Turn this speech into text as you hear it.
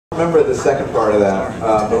remember the second part of that,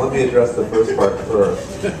 but let me address the first part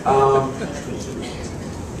first.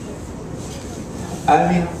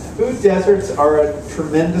 I mean, food deserts are a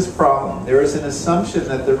tremendous problem. There is an assumption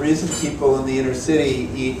that the reason people in the inner city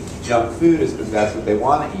eat junk food is because that's what they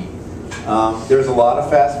want to eat. There's a lot of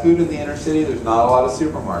fast food in the inner city. There's not a lot of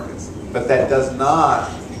supermarkets. But that does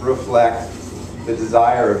not reflect the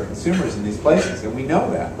desire of consumers in these places, and we know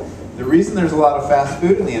that. The reason there's a lot of fast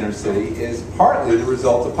food in the inner city is partly the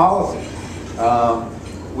result of policy.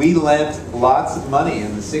 We lent lots of money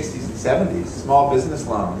in the 60s and 70s, small business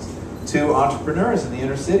loans, to entrepreneurs in the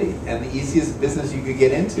inner city, and the easiest business you could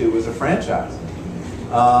get into was a franchise.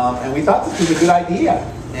 And we thought this was a good idea,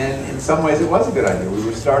 and in some ways it was a good idea. We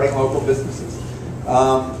were starting local businesses.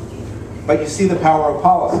 But you see the power of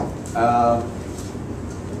policy.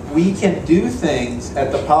 We can do things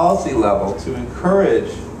at the policy level to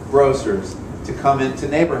encourage grocers to come into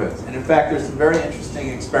neighborhoods. And in fact, there's some very interesting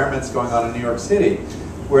experiments going on in New York City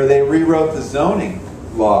where they rewrote the zoning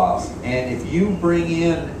laws. And if you bring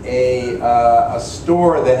in a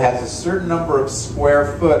store that has a certain number of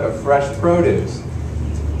square foot of fresh produce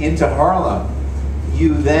into Harlem,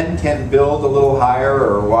 you then can build a little higher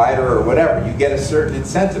or wider or whatever. You get a certain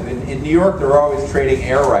incentive. In New York, they're always trading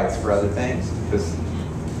air rights for other things because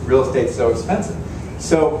real estate's so expensive.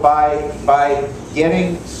 So by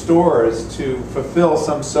getting stores to fulfill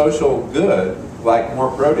some social good, like more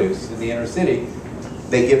produce in the inner city,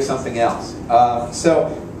 they give something else. So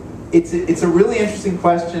it's a really interesting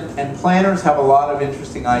question, and planners have a lot of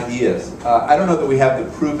interesting ideas. I don't know that we have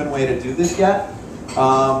the proven way to do this yet,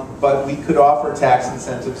 but we could offer tax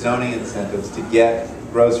incentives, zoning incentives to get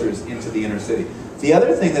grocers into the inner city. The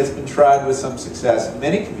other thing that's been tried with some success in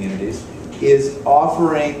many communities is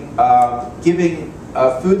offering, giving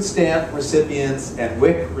food stamp recipients and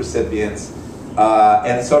WIC recipients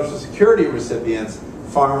and Social Security recipients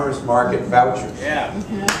farmers market vouchers. Yeah.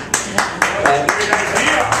 And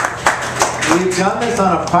we've done this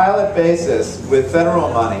on a pilot basis with federal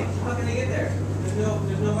money. How can they get there?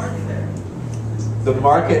 There's no market there. The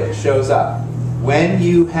market shows up. When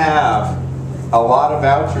you have a lot of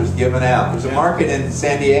vouchers given out, there's a market in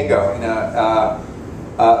San Diego, in a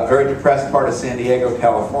very depressed part of San Diego,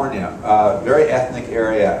 California, very ethnic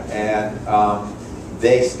area, and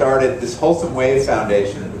they started this Wholesome Wave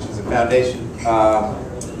Foundation, which is a foundation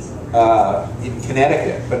in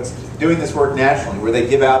Connecticut, but doing this work nationally, where they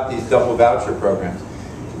give out these double voucher programs.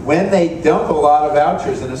 When they dump a lot of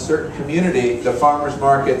vouchers in a certain community, the farmers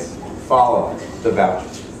markets follow the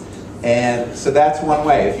vouchers. And so that's one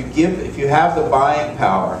way. If you have the buying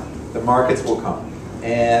power, the markets will come.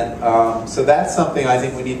 And so that's something I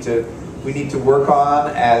think we need to work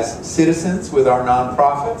on as citizens with our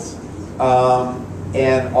nonprofits,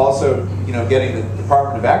 and also getting the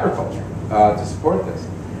Department of Agriculture to support this.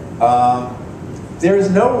 There is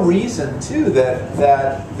no reason too that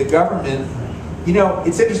the government,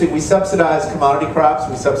 it's interesting. We subsidize commodity crops.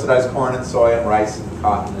 We subsidize corn and soy and rice and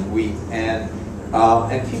cotton and wheat, and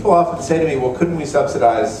people often say to me, well, couldn't we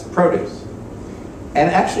subsidize produce? And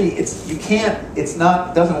actually,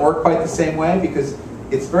 doesn't work quite the same way, because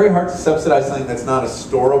it's very hard to subsidize something that's not a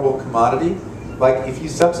storable commodity. Like if you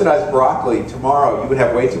subsidize broccoli tomorrow, you would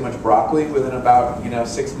have way too much broccoli within about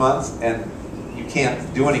 6 months, and you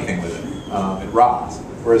can't do anything with it. It rots.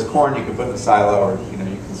 Whereas corn you can put in a silo, or you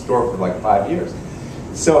can store for like 5 years.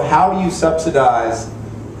 So how do you subsidize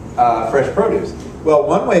fresh produce? Well,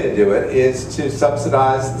 one way to do it is to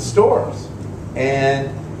subsidize the stores and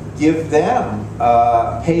give them,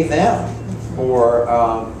 pay them for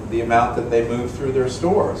the amount that they move through their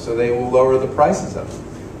store, so they will lower the prices of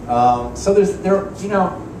them. So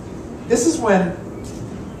this is when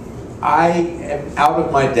I am out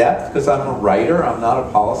of my depth, because I'm a writer, I'm not a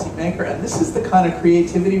policymaker, and this is the kind of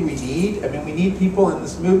creativity we need. I mean, we need people in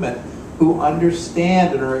this movement who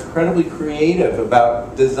understand and are incredibly creative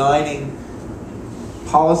about designing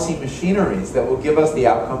policy machineries that will give us the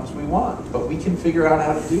outcomes we want. But we can figure out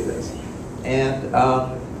how to do this. And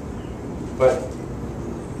but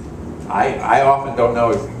I often don't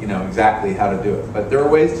know exactly how to do it. But there are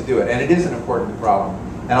ways to do it, and it is an important problem.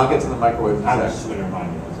 And I'll get to the microwave in a second.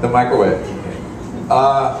 The microwave.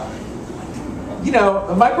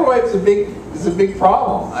 The microwave is a big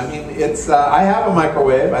problem. I mean, I have a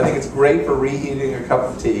microwave. I think it's great for reheating a cup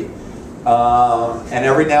of tea. And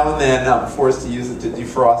every now and then I'm forced to use it to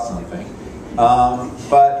defrost something.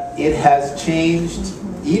 But it has changed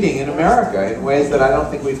eating in America in ways that I don't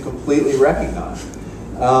think we've completely recognized.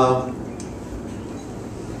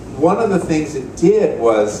 One of the things it did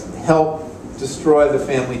was help destroy the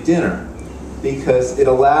family dinner, because it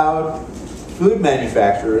allowed food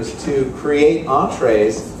manufacturers to create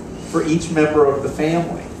entrees for each member of the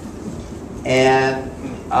family. And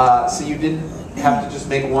so you didn't have to just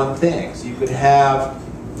make one thing. So you could have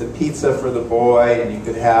the pizza for the boy, and you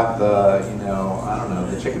could have the, you know, I don't know,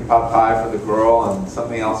 the chicken pot pie for the girl, and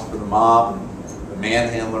something else for the mom, and the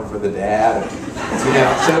manhandler for the dad. And, you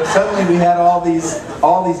know, so suddenly we had all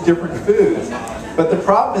these different foods. But the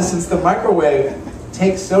problem is, since the microwave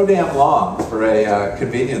takes so damn long for a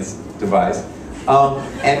convenience device,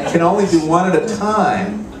 and can only do one at a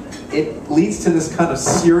time, it leads to this kind of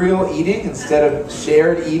serial eating instead of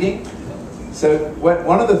shared eating. So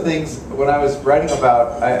one of the things, when I was writing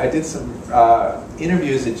about, I did some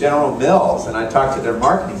interviews at General Mills, and I talked to their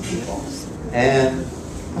marketing people. And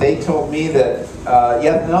they told me that,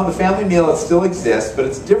 yeah, no, the family meal, it still exists, but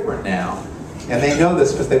it's different now. And they know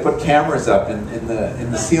this because they put cameras up in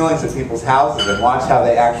the ceilings of people's houses and watch how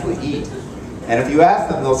they actually eat. And if you ask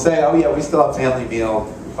them, they'll say, oh yeah, we still have family meal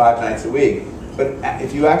 5 nights a week. But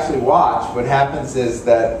if you actually watch, what happens is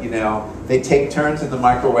that, you know, they take turns in the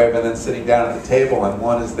microwave and then sitting down at the table, and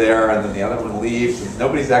one is there and then the other one leaves, and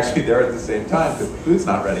nobody's actually there at the same time because the food's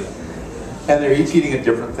not ready. And they're each eating a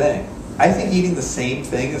different thing. I think eating the same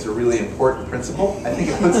thing is a really important principle. I think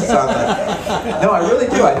it puts us on the... No, I really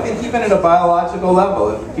do. I think even at a biological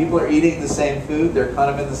level, if people are eating the same food, they're kind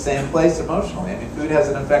of in the same place emotionally. I mean, food has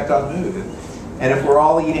an effect on mood. And if we're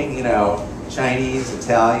all eating, you know, Chinese,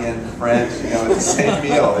 Italian, French, you know, at the same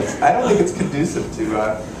meal, I don't think it's conducive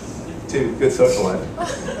to good social life.